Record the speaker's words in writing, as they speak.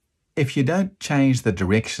if you don't change the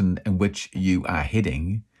direction in which you are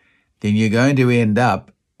heading, then you're going to end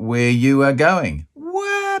up where you are going.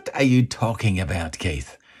 What are you talking about,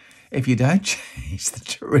 Keith? If you don't change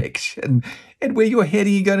the direction and where you're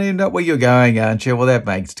heading, you're going to end up where you're going, aren't you? Well, that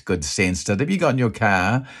makes good sense. If you got in your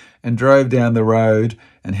car and drove down the road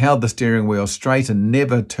and held the steering wheel straight and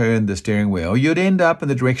never turned the steering wheel, you'd end up in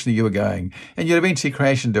the direction that you were going. And you'd eventually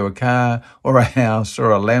crash into a car or a house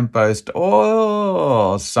or a lamppost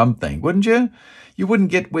or something, wouldn't you? You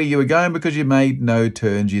wouldn't get where you were going because you made no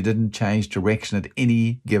turns. You didn't change direction at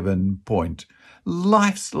any given point.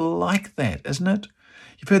 Life's like that, isn't it?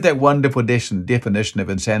 You've heard that wonderful definition of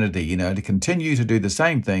insanity, to continue to do the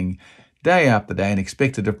same thing day after day and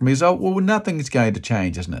expect a different result. Well, nothing's going to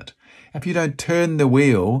change, isn't it? If you don't turn the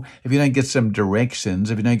wheel, if you don't get some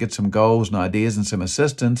directions, if you don't get some goals and ideas and some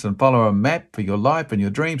assistance and follow a map for your life and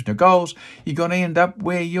your dreams and your goals, you're going to end up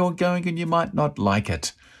where you're going and you might not like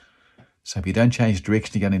it. So if you don't change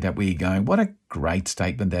direction, you're going to end up where you're going. What a great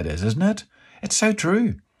statement that is, isn't it? It's so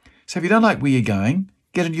true. So if you don't like where you're going,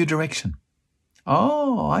 get a new direction.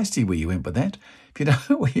 Oh, I see where you went with that. If you don't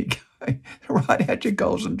know where you're going, write out your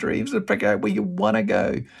goals and dreams and figure out where you want to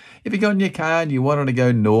go. If you got in your car and you wanted to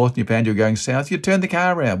go north and you found you were going south, you'd turn the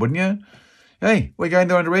car around, wouldn't you? Hey, we're going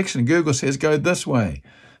the right direction. Google says go this way.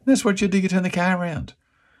 And that's what you do. You turn the car around.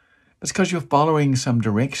 It's because you're following some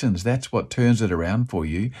directions. That's what turns it around for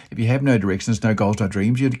you. If you have no directions, no goals, no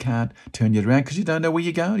dreams, you can't turn it around because you don't know where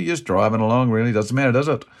you're going. You're just driving along. Really doesn't matter, does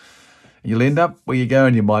it? You'll end up where you go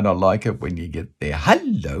and you might not like it when you get there.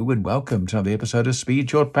 Hello and welcome to another episode of Speed,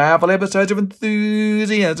 short, powerful episodes of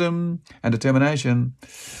enthusiasm and determination.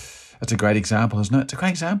 It's a great example, isn't it? It's a great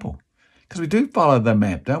example. Because we do follow the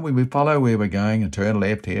map, don't we? We follow where we're going and turn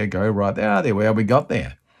left here, go right there. Well, we got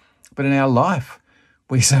there. But in our life,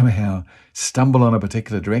 we somehow stumble on a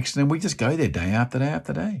particular direction and we just go there day after day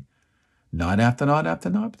after day. Night after night after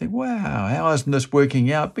night. We think, wow, how isn't this working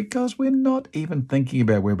out? Because we're not even thinking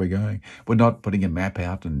about where we're going. We're not putting a map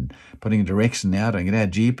out and putting a direction out and getting our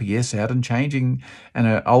GPS out and changing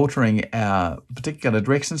and altering our particular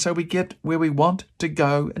direction so we get where we want to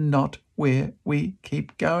go and not where we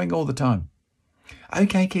keep going all the time.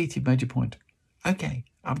 Okay, Keith, you've made your point. Okay,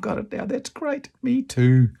 I've got it now. That's great. Me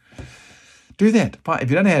too. Do that. If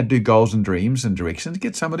you don't know how to do goals and dreams and directions,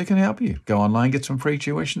 get somebody who can help you. Go online, get some free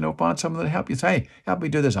tuition, or find someone that'll help you. Say, hey, help me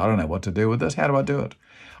do this. I don't know what to do with this. How do I do it?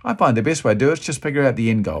 I find the best way to do it is just figure out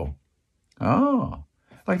the end goal. Oh,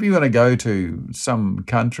 like if you want to go to some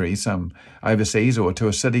country, some overseas, or to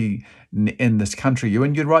a city in this country you're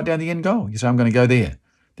in, you'd write down the end goal. You say, I'm going to go there.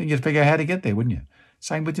 Then you'd figure out how to get there, wouldn't you?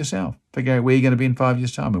 Same with yourself. Figure out where you're going to be in 5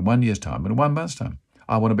 years' time, in 1 year's time, in 1 month's time.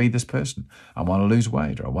 I want to be this person. I want to lose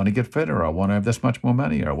weight, or I want to get fitter, or I want to have this much more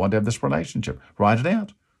money, or I want to have this relationship. Write it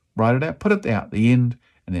out. Write it out. Put it out, the end,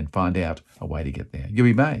 and then find out a way to get there. You'll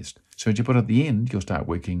be amazed. So as you put it at the end, you'll start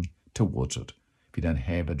working towards it. If you don't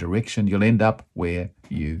have a direction, you'll end up where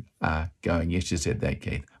you are going. Yes, you said that,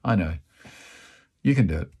 Keith. I know. You can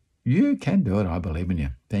do it. You can do it. I believe in you.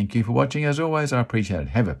 Thank you for watching. As always, I appreciate it.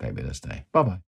 Have a fabulous day. Bye-bye.